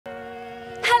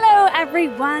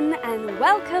everyone, and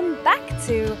welcome back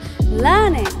to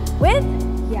Learning with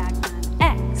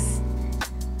YagmanX.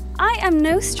 I am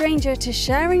no stranger to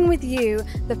sharing with you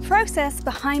the process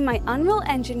behind my Unreal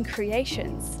Engine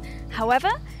creations. However,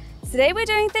 today we're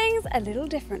doing things a little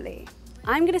differently.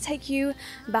 I'm going to take you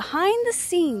behind the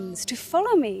scenes to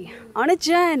follow me on a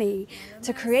journey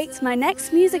to create my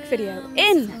next music video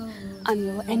in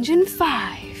Unreal Engine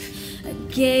 5. A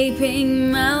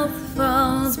gaping mouth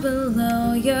falls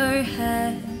below your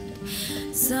head,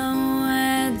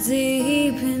 somewhere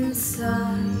deep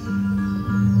inside.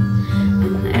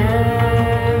 An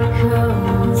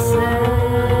echo says,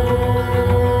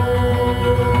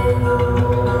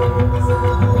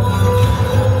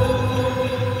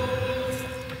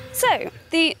 So,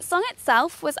 the song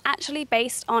itself was actually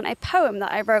based on a poem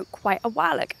that I wrote quite a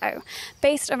while ago,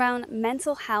 based around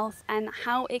mental health and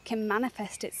how it can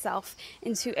manifest itself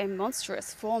into a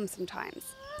monstrous form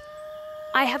sometimes.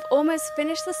 I have almost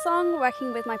finished the song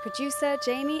working with my producer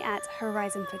Jamie at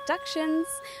Horizon Productions.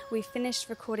 We finished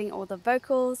recording all the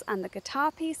vocals and the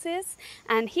guitar pieces,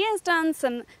 and he has done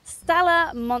some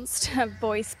stellar monster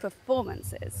voice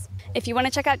performances. If you want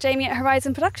to check out Jamie at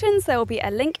Horizon Productions, there will be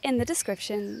a link in the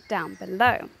description down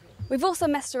below. We've also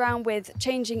messed around with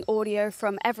changing audio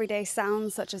from everyday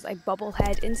sounds such as a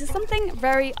bobblehead into something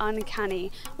very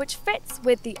uncanny, which fits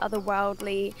with the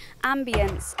otherworldly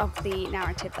ambience of the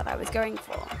narrative that I was going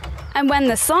for. And when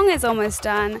the song is almost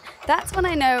done, that's when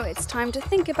I know it's time to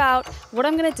think about what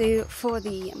I'm going to do for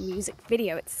the music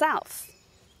video itself.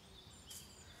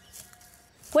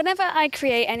 Whenever I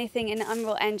create anything in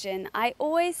Unreal Engine, I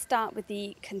always start with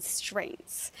the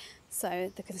constraints.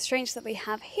 So the constraints that we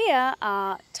have here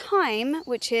are time,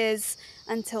 which is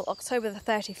until October the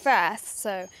 31st,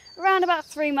 so around about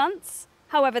 3 months.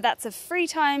 However, that's a free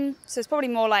time, so it's probably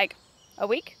more like a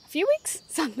week, a few weeks,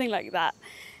 something like that.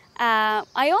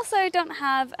 I also don't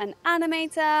have an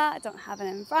animator, I don't have an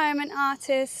environment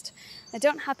artist, I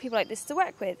don't have people like this to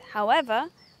work with. However,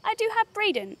 I do have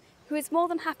Braden, who is more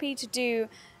than happy to do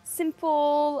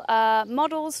simple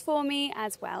models for me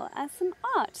as well as some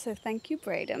art, so thank you,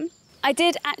 Braden. I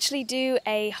did actually do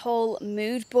a whole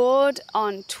mood board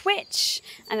on Twitch,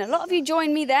 and a lot of you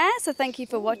joined me there, so thank you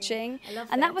for watching.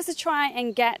 And that was to try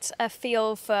and get a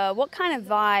feel for what kind of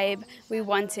vibe we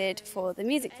wanted for the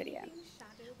music video.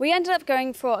 We ended up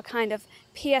going for a kind of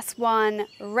PS1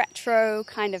 retro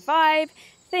kind of vibe.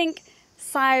 Think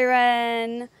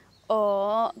Siren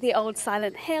or the old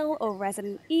Silent Hill or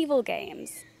Resident Evil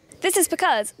games. This is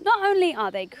because not only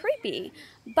are they creepy,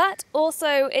 but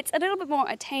also it's a little bit more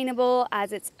attainable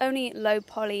as it's only low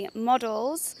poly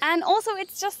models. And also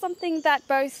it's just something that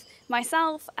both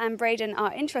myself and Braden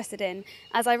are interested in,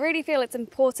 as I really feel it's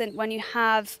important when you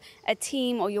have a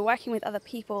team or you're working with other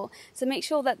people to make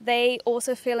sure that they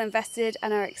also feel invested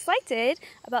and are excited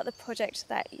about the project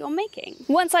that you're making.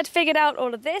 Once I'd figured out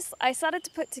all of this, I started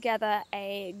to put together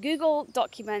a Google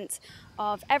document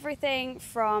of everything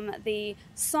from the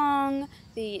song,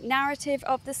 the narrative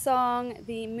of the song,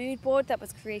 the mood board that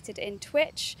was created in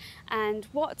Twitch, and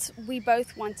what we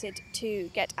both wanted to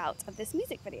get out of this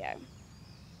music video.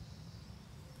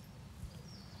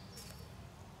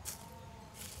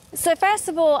 So first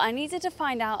of all, I needed to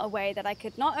find out a way that I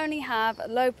could not only have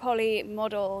low poly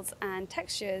models and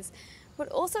textures, but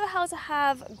also how to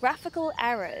have graphical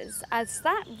errors, as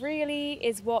that really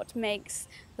is what makes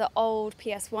the old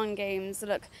PS1 games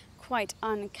look quite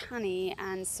uncanny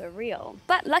and surreal.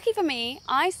 But lucky for me,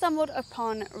 I stumbled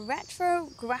upon Retro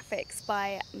Graphics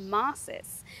by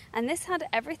Marsis, and this had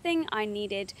everything I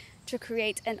needed to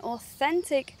create an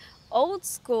authentic old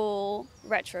school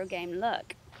retro game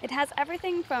look. It has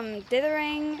everything from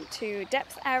dithering to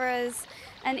depth errors,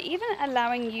 and even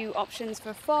allowing you options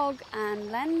for fog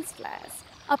and lens flares.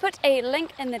 I'll put a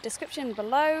link in the description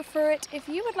below for it if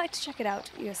you would like to check it out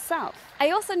yourself.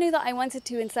 I also knew that I wanted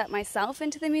to insert myself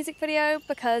into the music video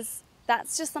because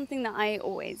that's just something that I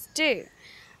always do.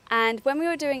 And when we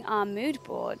were doing our mood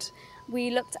board, we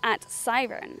looked at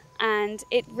Siren, and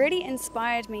it really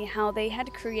inspired me how they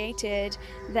had created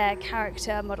their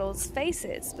character models'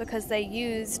 faces, because they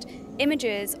used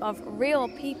images of real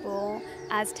people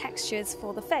as textures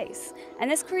for the face.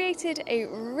 And this created a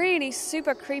really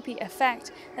super creepy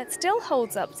effect that still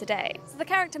holds up today. So the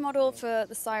character model for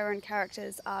the Siren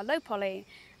characters are low poly,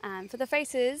 and for the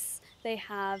faces, they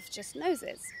have just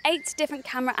noses. 8 different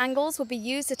camera angles will be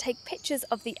used to take pictures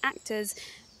of the actors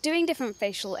doing different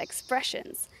facial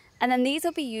expressions, and then these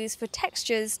will be used for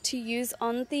textures to use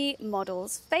on the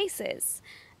models' faces.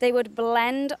 They would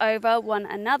blend over one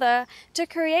another to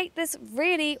create this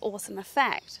really awesome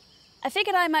effect. I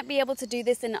figured I might be able to do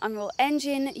this in Unreal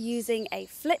Engine using a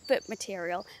flipbook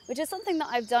material, which is something that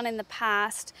I've done in the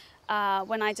past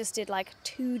when I just did like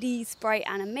 2D sprite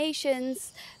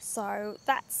animations. So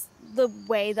that's the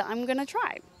way that I'm gonna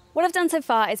try. What I've done so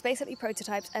far is basically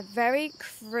prototyped a very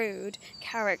crude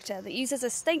character that uses a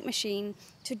state machine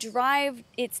to drive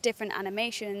its different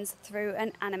animations through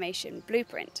an animation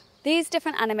blueprint. These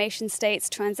different animation states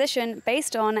transition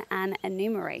based on an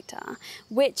enumerator,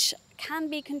 which can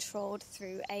be controlled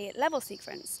through a level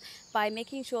sequence by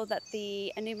making sure that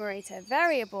the enumerator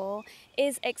variable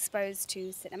is exposed to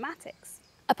cinematics.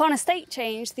 Upon a state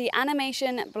change, the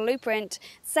animation blueprint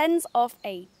sends off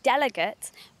a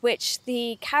delegate, which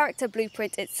the character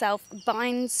blueprint itself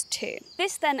binds to.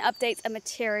 This then updates a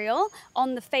material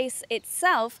on the face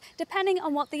itself, depending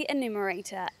on what the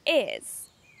enumerator is.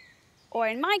 Or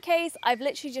in my case, I've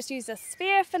literally just used a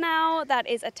sphere for now that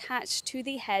is attached to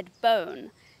the head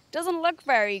bone. Doesn't look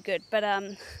very good, but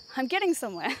I'm getting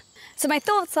somewhere. So my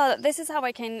thoughts are that this is how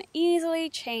I can easily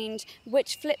change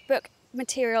which flipbook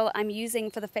material I'm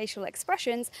using for the facial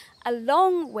expressions,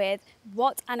 along with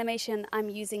what animation I'm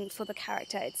using for the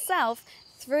character itself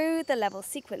through the level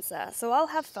sequencer, so I'll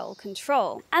have full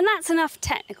control. And that's enough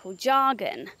technical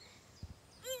jargon.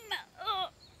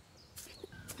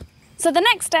 So the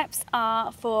next steps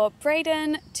are for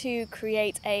Braden to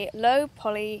create a low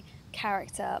poly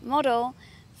character model,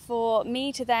 for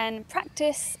me to then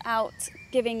practice out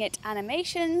giving it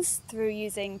animations through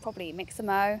using probably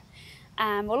Mixamo.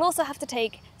 And we'll also have to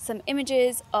take some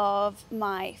images of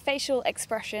my facial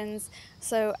expressions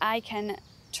so I can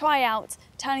try out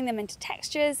turning them into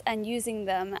textures and using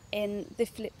them in the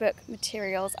flipbook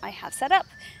materials I have set up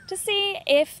to see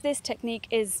if this technique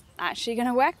is actually going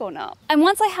to work or not. And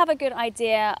once I have a good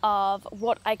idea of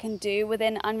what I can do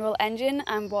within Unreal Engine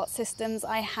and what systems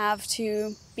I have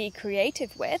to be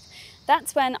creative with,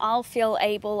 that's when I'll feel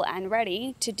able and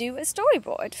ready to do a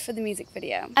storyboard for the music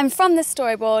video. And from this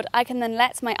storyboard, I can then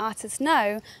let my artist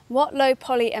know what low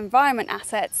poly environment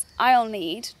assets I'll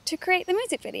need to create the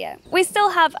music video. We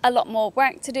still have a lot more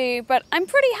work to do, but I'm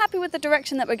pretty happy with the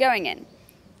direction that we're going in.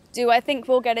 Do I think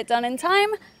we'll get it done in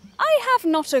time? I have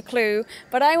not a clue,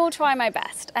 but I will try my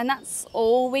best, and that's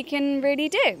all we can really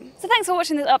do. So thanks for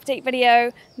watching this update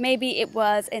video. Maybe it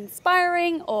was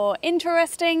inspiring or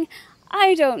interesting.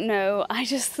 I don't know, I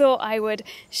just thought I would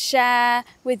share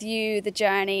with you the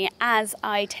journey as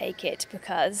I take it,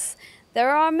 because there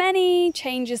are many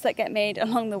changes that get made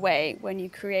along the way when you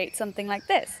create something like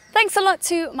this. Thanks a lot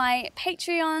to my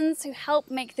Patreons who help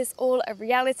make this all a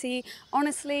reality.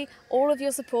 Honestly, all of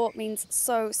your support means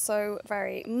so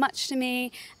very much to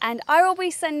me, and I will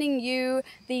be sending you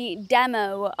the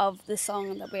demo of the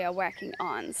song that we are working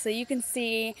on, so you can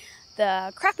see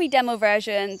the crappy demo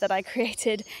version that I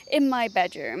created in my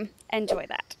bedroom. Enjoy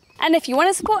that. And if you want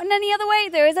to support in any other way,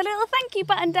 there is a little thank you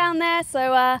button down there, so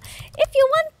if you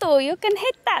want to, you can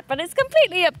hit that, but it's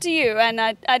completely up to you, and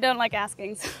I don't like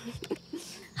asking. So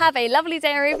have a lovely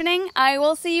day or evening. I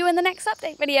will see you in the next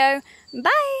update video.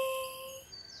 Bye!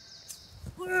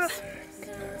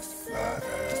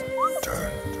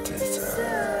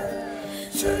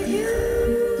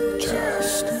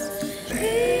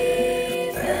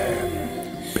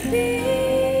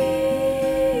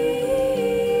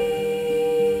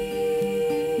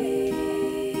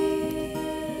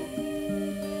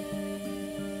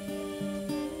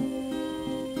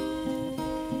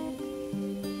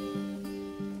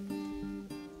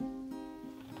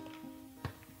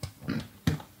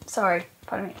 Sorry,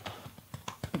 pardon me.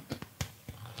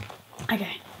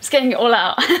 Okay, just getting it all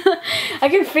out. I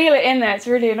can feel it in there, it's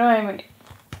really annoying.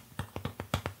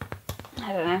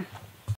 I don't know.